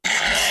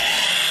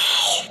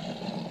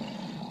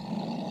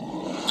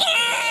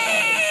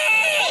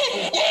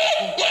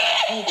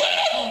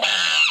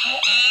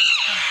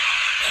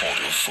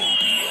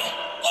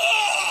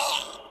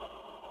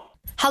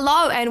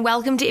Hello and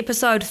welcome to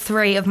episode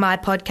 3 of my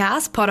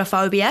podcast,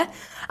 Podophobia.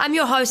 I'm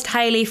your host,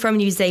 Hayley from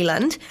New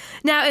Zealand.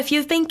 Now, if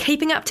you've been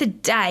keeping up to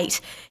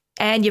date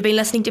and you've been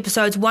listening to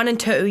episodes 1 and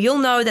 2, you'll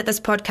know that this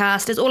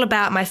podcast is all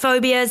about my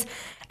phobias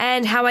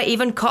and how I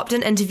even copped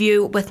an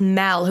interview with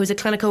Mel, who's a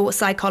clinical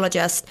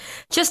psychologist,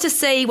 just to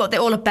see what they're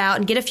all about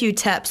and get a few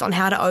tips on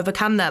how to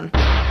overcome them.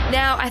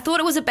 Now, I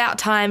thought it was about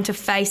time to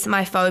face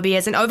my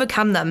phobias and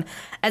overcome them,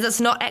 as it's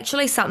not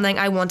actually something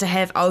I want to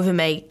have over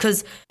me,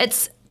 because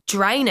it's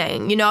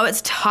draining,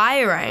 it's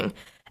tiring.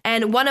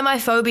 And one of my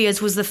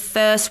phobias was the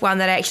first one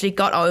that I actually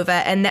got over,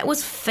 and that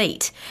was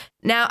feet.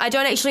 Now, I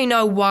don't actually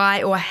know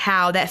why or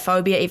how that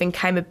phobia even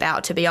came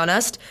about, to be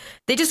honest.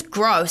 They're just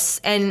gross,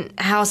 and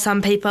how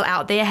some people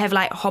out there have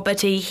like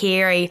hobbity,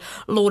 hairy,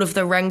 Lord of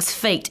the Rings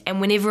feet. And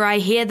whenever I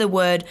hear the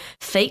word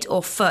feet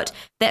or foot,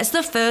 that's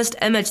the first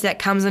image that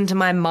comes into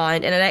my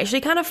mind, and it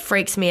actually kind of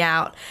freaks me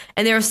out.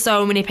 And there are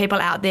so many people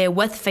out there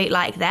with feet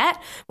like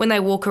that when they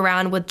walk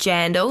around with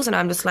jandals, and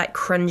I'm just like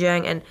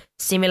cringing and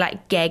semi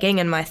like gagging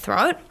in my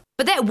throat.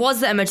 But that was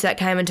the image that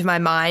came into my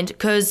mind,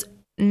 because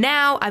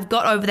now I've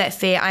got over that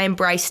fear. I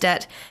embraced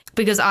it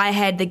because I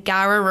had the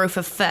Gara roof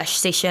of fish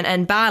session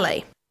in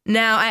Bali.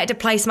 Now I had to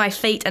place my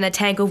feet in a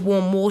tank of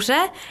warm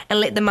water and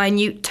let the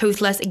minute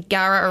toothless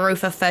Gara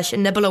arufa fish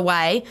nibble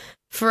away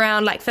for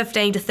around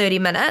 15 to 30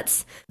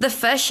 minutes. The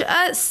fish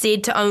are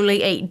said to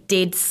only eat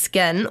dead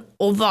skin,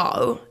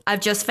 although I've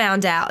just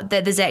found out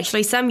that there's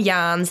actually some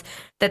yarns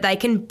that they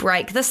can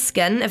break the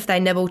skin if they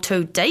nibble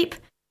too deep.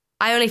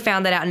 I only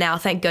found that out now,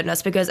 thank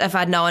goodness, because if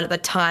I'd known at the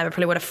time, I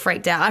probably would have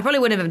freaked out. I probably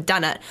wouldn't have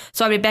done it,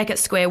 so I'd be back at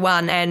square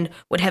one and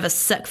would have a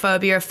sick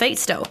phobia of feet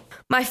still.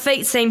 My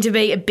feet seem to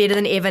be better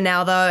than ever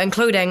now, though,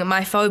 including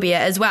my phobia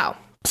as well.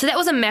 So that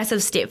was a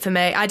massive step for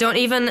me. I don't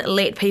even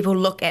let people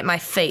look at my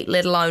feet,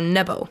 let alone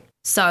nibble.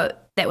 So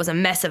that was a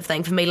massive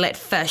thing for me, let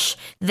fish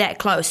that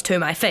close to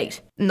my feet.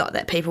 Not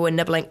that people were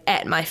nibbling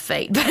at my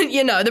feet, but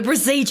the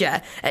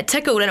procedure. It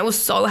tickled, and it was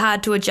so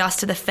hard to adjust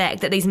to the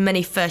fact that these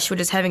mini fish were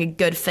just having a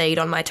good feed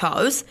on my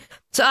toes.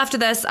 So after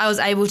this, I was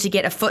able to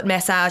get a foot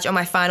massage on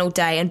my final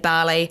day in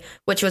Bali,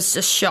 which was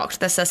just shocked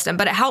the system,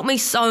 but it helped me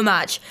so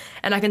much,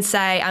 and I can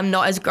say I'm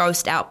not as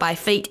grossed out by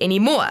feet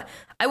anymore.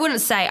 I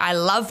wouldn't say I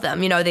love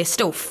them, they're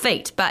still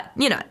feet, but,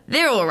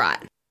 they're all right.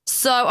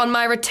 So on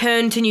my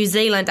return to New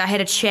Zealand, I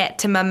had a chat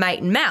to my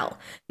mate Mel.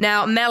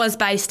 Now, Mel is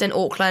based in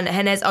Auckland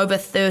and has over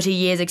 30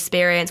 years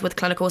experience with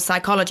clinical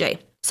psychology.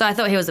 So I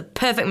thought he was a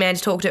perfect man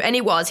to talk to, and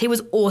he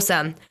was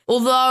awesome.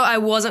 Although I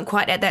wasn't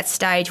quite at that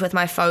stage with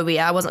my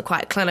phobia, I wasn't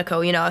quite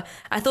clinical,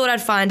 I thought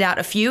I'd find out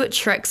a few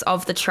tricks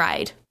of the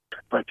trade.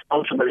 But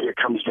ultimately it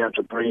comes down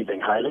to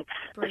breathing, Hayley.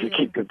 If you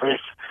keep your breath,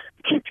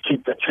 keep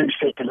the 2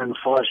 second in,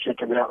 5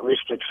 second out,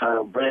 rest,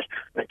 exhale breath,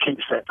 that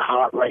keeps that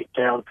heart rate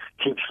down,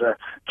 keeps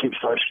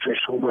those stress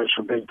hormones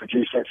from being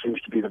produced. That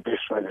seems to be the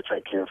best way to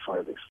take care of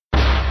phobias.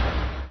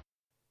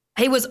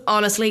 He was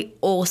honestly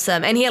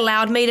awesome, and he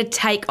allowed me to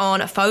take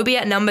on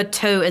phobia number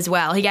 2 as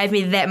well. He gave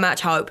me that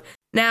much hope.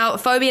 Now,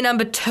 phobia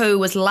number 2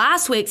 was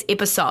last week's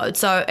episode,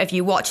 so if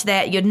you watch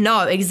that, you'd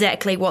know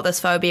exactly what this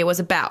phobia was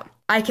about.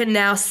 I can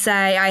now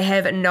say I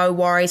have no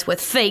worries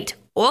with feet,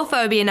 or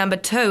phobia number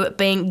 2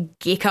 being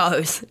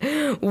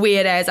geckos.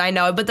 Weird as I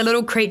know, but the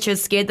little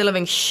creatures scared the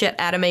living shit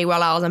out of me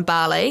while I was in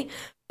Bali.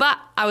 But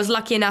I was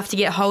lucky enough to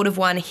get hold of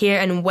one here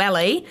in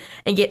Welly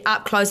and get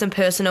up close and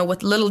personal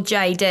with little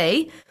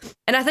JD.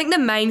 And I think the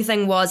main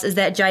thing is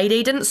that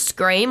JD didn't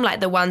scream like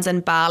the ones in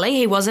Bali.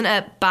 He wasn't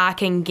a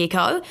barking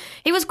gecko.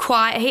 He was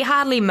quiet. He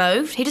hardly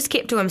moved. He just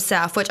kept to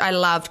himself, which I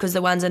loved because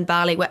the ones in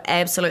Bali were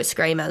absolute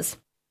screamers.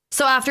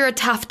 So after a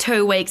tough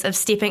 2 weeks of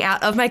stepping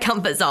out of my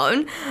comfort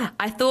zone,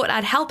 I thought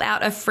I'd help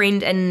out a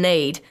friend in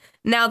need.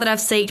 Now that I've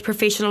sought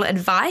professional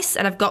advice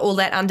and I've got all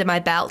that under my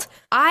belt,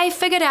 I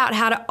figured out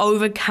how to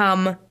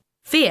overcome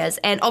fears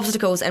and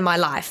obstacles in my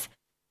life.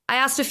 I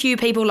asked a few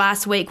people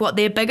last week what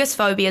their biggest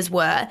phobias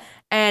were,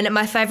 and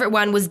my favourite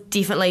one was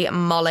definitely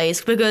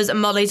Molly's, because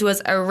Molly's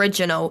was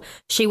original.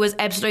 She was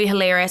absolutely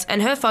hilarious,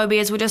 and her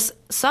phobias were just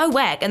so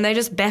whack, and they're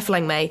just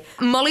baffling me.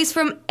 Molly's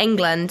from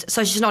England,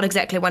 so she's not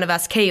exactly one of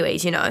us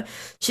Kiwis,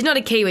 She's not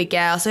a Kiwi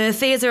gal, so her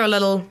fears are a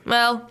little,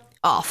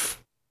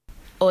 off.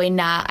 Oi,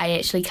 nah, I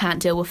actually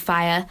can't deal with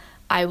fire.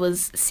 I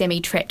was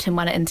semi-trapped in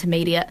one at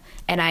intermediate,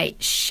 and I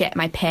shat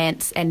my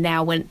pants, and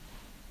now when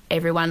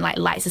everyone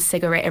lights a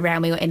cigarette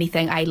around me or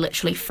anything, I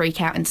literally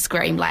freak out and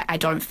scream. I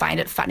don't find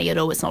it funny at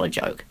all. It's not a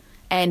joke.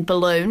 And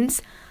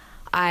balloons,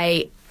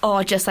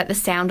 just the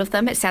sound of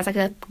them, it sounds like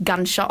a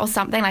gunshot or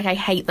something. I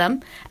hate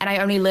them, and I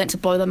only learnt to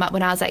blow them up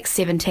when I was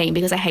 17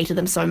 because I hated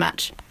them so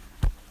much.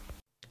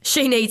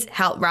 She needs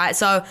help, right?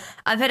 So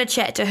I've had a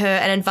chat to her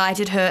and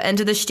invited her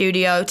into the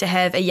studio to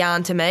have a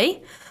yarn to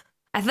me.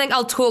 I think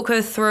I'll talk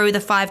her through the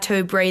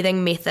 5-2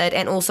 breathing method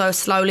and also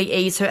slowly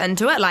ease her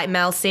into it, like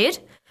Mel said.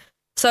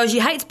 So she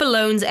hates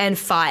balloons and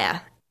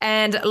fire.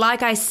 And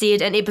like I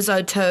said in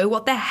episode 2,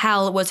 what the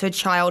hell was her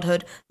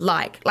childhood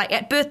like?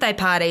 At birthday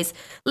parties,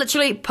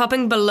 literally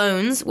popping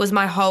balloons was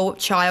my whole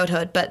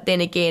childhood. But then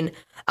again,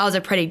 I was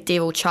a pretty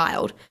devil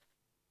child.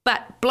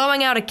 But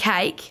blowing out a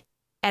cake,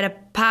 at a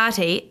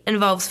party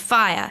involves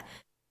fire.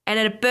 And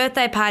at a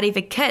birthday party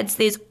for kids,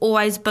 there's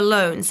always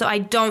balloons. So I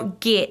don't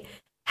get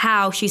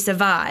how she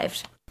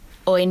survived.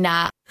 Oi,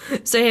 nah.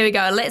 So here we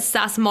go. Let's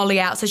suss Molly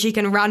out so she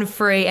can run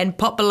free and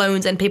pop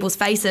balloons in people's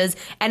faces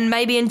and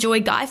maybe enjoy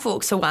Guy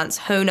Fawkes for once.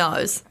 Who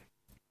knows?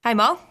 Hey,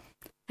 Mo.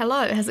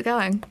 Hello, how's it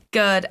going?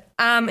 Good.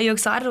 Are you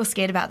excited or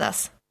scared about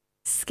this?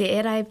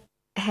 Scared. I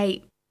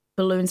hate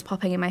balloons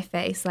popping in my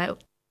face. Like,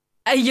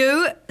 are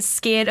you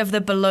scared of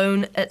the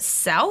balloon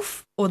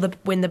itself or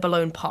when the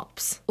balloon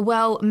pops?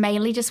 well,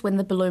 mainly just when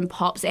the balloon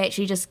pops, it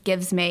actually just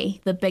gives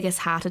me the biggest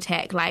heart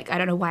attack. Like, I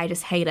don't know why I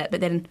just hate it, but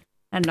then,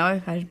 I don't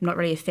know, I'm not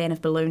really a fan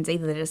of balloons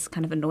either. They're just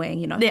kind of annoying,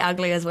 you know? They're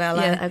ugly as well.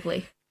 Yeah,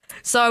 ugly.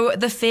 So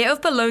the fear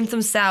of balloons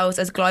themselves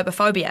is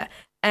globophobia,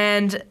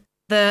 and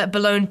the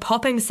balloon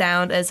popping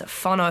sound is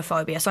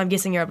phonophobia. So I'm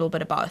guessing you're a little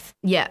bit of both.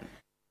 Yeah,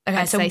 Okay,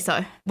 I'd say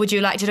so. Would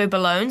you like to do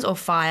balloons or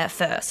fire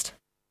first?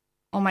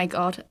 Oh my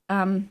God,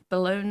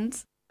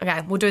 balloons.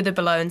 Okay, we'll do the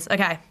balloons.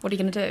 Okay, What are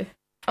you going to do?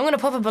 I'm going to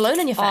pop a balloon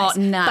in your face. Oh,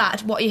 nah.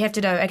 But what you have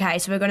to do, okay,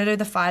 so we're going to do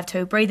the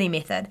 5-2 breathing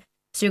method.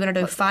 So you're going to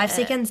do What's 5 that?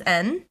 seconds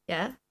in,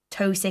 Yeah?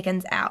 2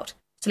 seconds out.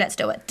 So let's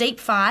do it. Deep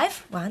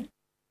 5, 1,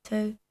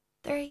 2,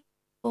 3,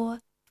 4,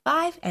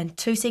 5, and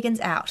 2 seconds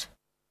out.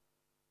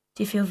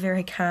 Do you feel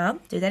very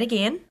calm? Do that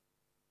again.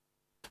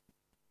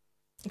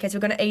 Okay, so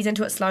we're going to ease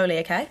into it slowly,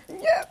 okay?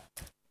 Yeah.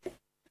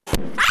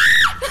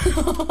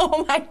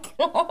 Oh my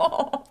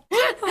God.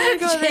 Oh my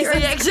God, that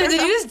reaction.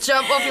 Did you just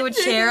jump off your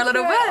chair a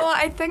little bit? Well,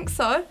 I think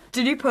so.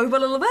 Did you poop a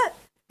little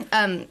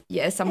bit?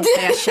 Yeah, someone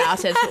say I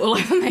shouted all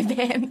over my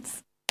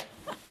pants.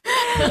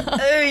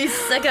 Ooh, you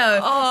sicko.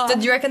 Oh.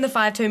 Did you reckon the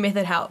 5-2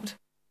 method helped?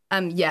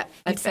 Yeah,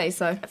 I'd say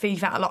so. I feel you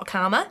felt a lot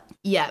calmer?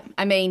 Yeah,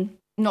 I mean,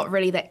 not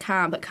really that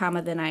calm, but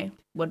calmer than I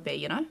would be,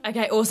 you know?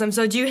 Okay, awesome.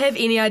 So do you have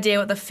any idea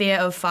what the fear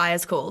of fire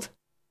is called?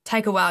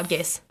 Take a wild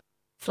guess.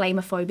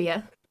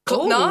 Flamophobia.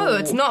 No,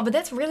 it's not, but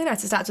that's really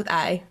nice. It starts with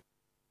A.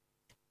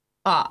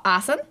 Oh,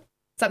 arson?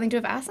 Something to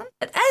do with arson?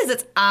 It is.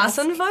 It's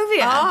arson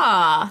phobia.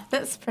 Ah,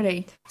 that's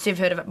pretty So you've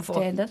heard of it before.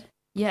 standard.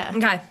 Yeah.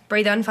 Okay,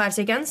 breathe in 5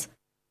 seconds.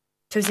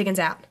 2 seconds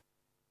out.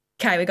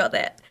 Okay, we got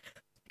that.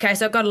 Okay,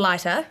 so I've got a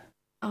lighter.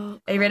 Oh,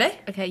 Are you ready?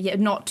 okay, yeah,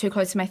 not too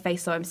close to my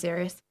face, so I'm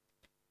serious.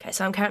 Okay,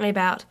 so I'm currently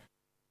about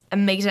a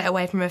metre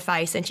away from her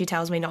face and she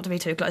tells me not to be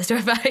too close to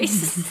her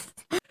face.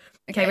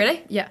 Okay,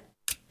 ready? Yeah.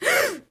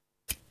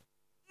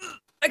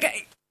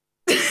 Okay.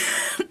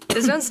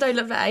 This one stayed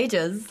lit for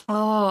ages.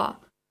 Oh,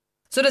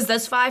 So does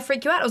this fire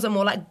freak you out or is it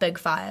more like big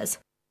fires?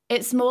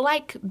 it's more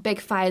like big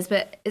fires,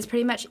 but it's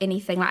pretty much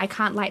anything. Like, I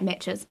can't light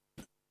matches.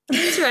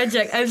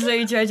 Tragic,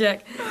 absolutely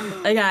tragic.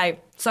 Okay,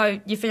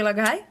 so you feel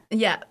okay?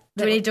 Yeah.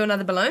 Do we need to do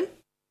another balloon?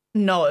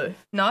 No.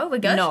 No, we're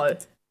good? No.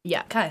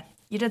 Yeah. Okay,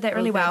 you did that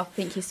really Okay, well.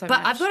 Thank you so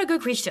But much. I've got a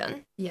good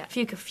question. Yeah. A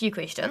few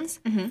questions.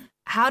 Mm-hmm.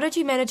 How did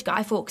you manage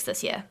Guy Fawkes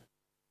this year?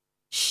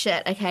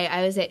 Shit, okay,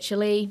 I was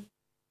actually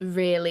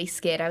really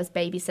scared. I was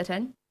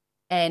babysitting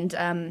and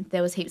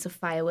there was heaps of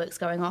fireworks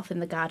going off in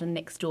the garden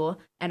next door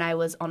and I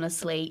was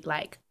honestly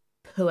like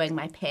pooing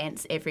my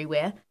pants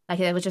everywhere. Like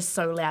they were just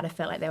so loud I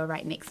felt like they were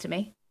right next to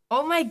me.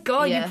 Oh my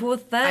God, Yeah. you poor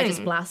thing. I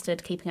just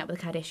blasted Keeping Up with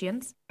the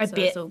Kardashians. I so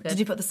bet. it's all good. Did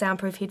you put the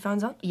soundproof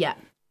headphones on? Yeah,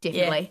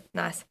 definitely.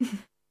 Yeah, nice.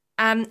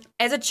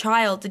 As a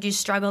child, did you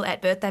struggle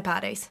at birthday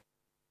parties?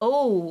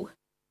 Oh,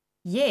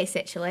 yes,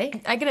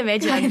 actually. I can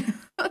imagine.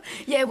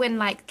 Yeah, when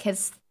like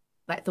kids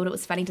like thought it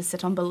was funny to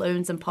sit on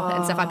balloons and pop it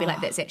and stuff, I'd be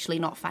like, that's actually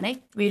not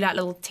funny. Were you like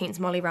little tense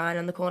Molly Ryan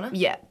in the corner?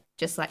 Yeah,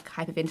 just like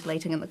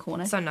hyperventilating in the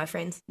corner. So no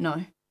friends.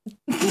 No.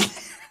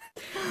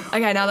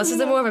 Okay, now this is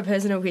a more of a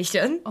personal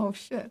question. Oh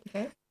shit.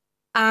 Okay.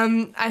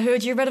 I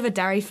heard you're a bit of a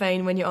dairy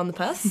fiend when you're on the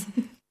piss.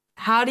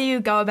 How do you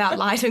go about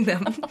lighting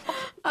them?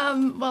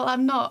 Well,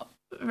 I'm not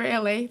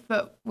really,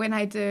 but when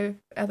I do,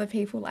 other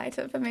people light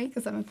it for me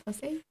because I'm a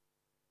pussy.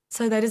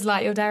 So they just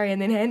light your dairy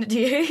and then hand it to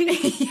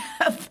you?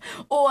 Yep.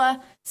 Or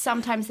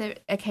sometimes,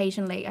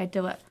 occasionally, I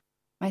do it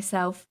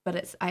myself,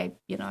 but I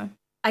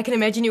can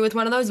imagine you with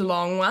one of those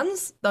long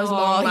ones, those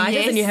long lighters,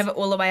 yes. and you have it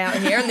all the way out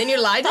here, and then you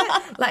light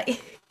it.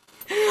 Like,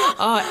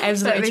 oh,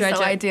 absolutely that'd be tragic.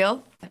 so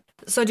ideal.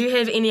 So do you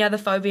have any other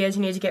phobias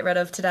you need to get rid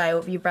of today, or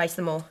have you braced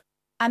them all?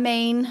 I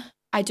mean,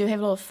 I do have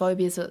a lot of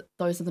phobias, but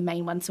those are the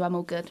main ones, so I'm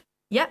all good.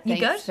 Yep, you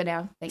Thanks good? for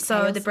now. Thanks.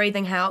 So Hales. the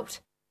breathing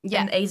helped,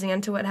 Yeah. and easing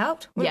into it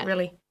helped? Yeah.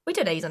 Really? We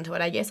did ease into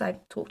it, I guess. I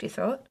talked you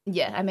through it.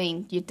 Yeah, I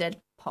mean, you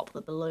did pop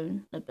the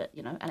balloon a bit,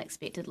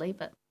 unexpectedly,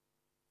 but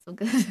it's all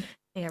good.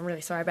 Yeah, I'm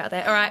really sorry about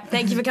that. All right,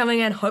 thank you for coming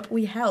in. Hope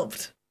we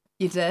helped.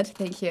 You did.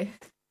 Thank you.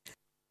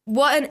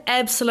 What an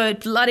absolute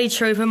bloody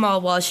trooper Mole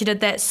was. She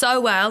did that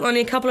so well. Only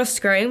a couple of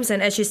screams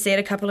and, as she said,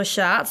 a couple of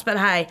sharts. But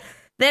hey,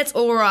 that's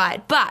all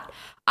right. But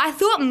I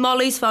thought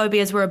Molly's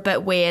phobias were a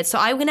bit weird, so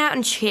I went out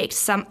and checked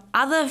some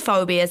other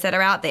phobias that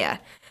are out there.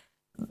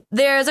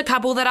 There's a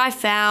couple that I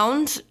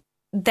found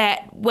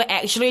that were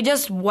actually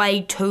just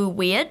way too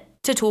weird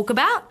to talk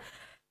about.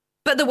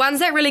 But the ones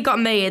that really got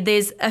me,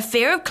 there's a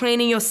fear of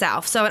cleaning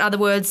yourself. So in other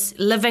words,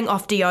 living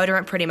off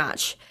deodorant pretty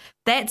much.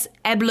 That's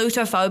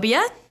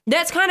ablutophobia.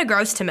 That's kind of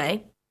gross to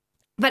me.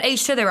 But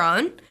each to their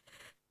own.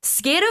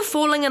 Scared of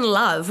falling in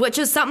love, which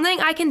is something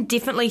I can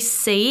definitely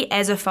see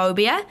as a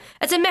phobia.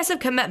 It's a massive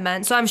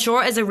commitment, so I'm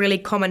sure it is a really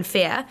common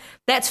fear.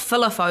 That's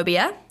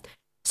philophobia.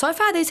 So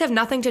far, these have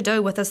nothing to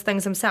do with those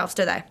things themselves,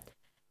 do they?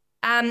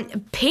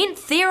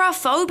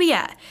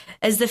 Pantherophobia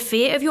is the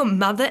fear of your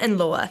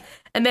mother-in-law.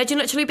 Imagine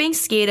literally being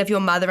scared of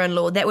your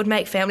mother-in-law. That would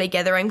make family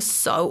gatherings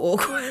so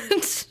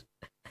awkward.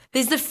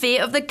 There's the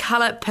fear of the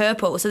colour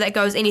purple. So that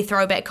goes any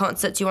throwback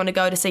concerts you want to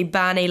go to see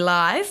Barney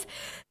live.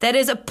 That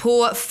is a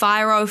poor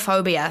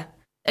phyrophobia.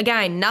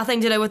 Again,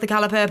 nothing to do with the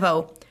colour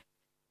purple.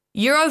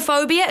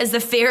 Urophobia is the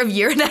fear of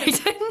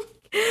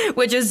urinating,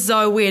 which is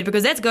so weird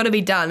because that's got to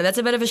be done. And that's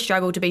a bit of a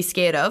struggle to be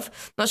scared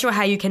of. Not sure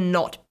how you can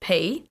not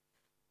pee.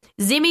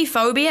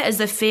 Xenophobia is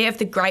the fear of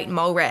the great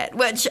mole rat,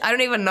 which I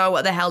don't even know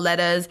what the hell that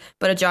is,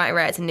 but a giant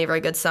rat's never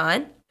a good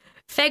sign.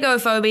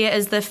 Phagophobia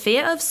is the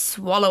fear of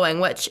swallowing,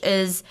 which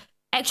is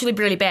actually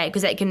really bad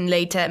because that can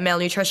lead to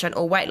malnutrition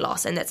or weight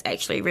loss, and that's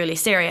actually really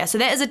serious. So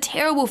that is a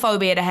terrible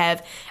phobia to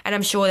have, and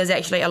I'm sure there's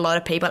actually a lot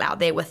of people out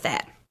there with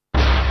that.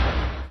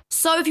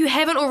 So if you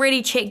haven't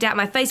already checked out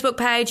my Facebook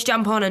page,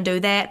 jump on and do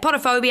that.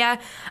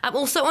 Podophobia. I'm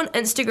also on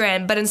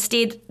Instagram, but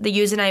instead the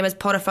username is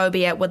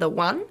Podophobia with a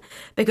 1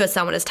 because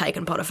someone has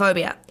taken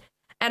Podophobia.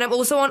 And I'm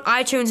also on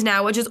iTunes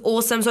now, which is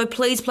awesome. So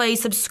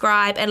please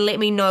subscribe and let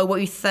me know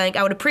what you think.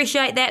 I would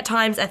appreciate that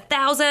times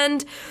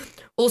 1,000.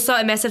 Also,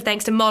 a massive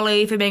thanks to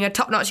Molly for being a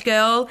top-notch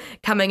girl,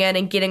 coming in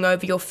and getting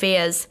over your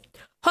fears.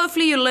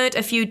 Hopefully you learnt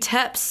a few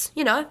tips,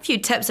 a few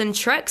tips and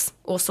tricks,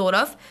 or sort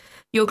of.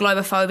 Your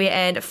globophobia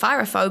and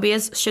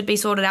phyrophobias should be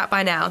sorted out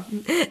by now.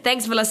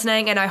 Thanks for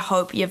listening, and I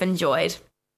hope you've enjoyed.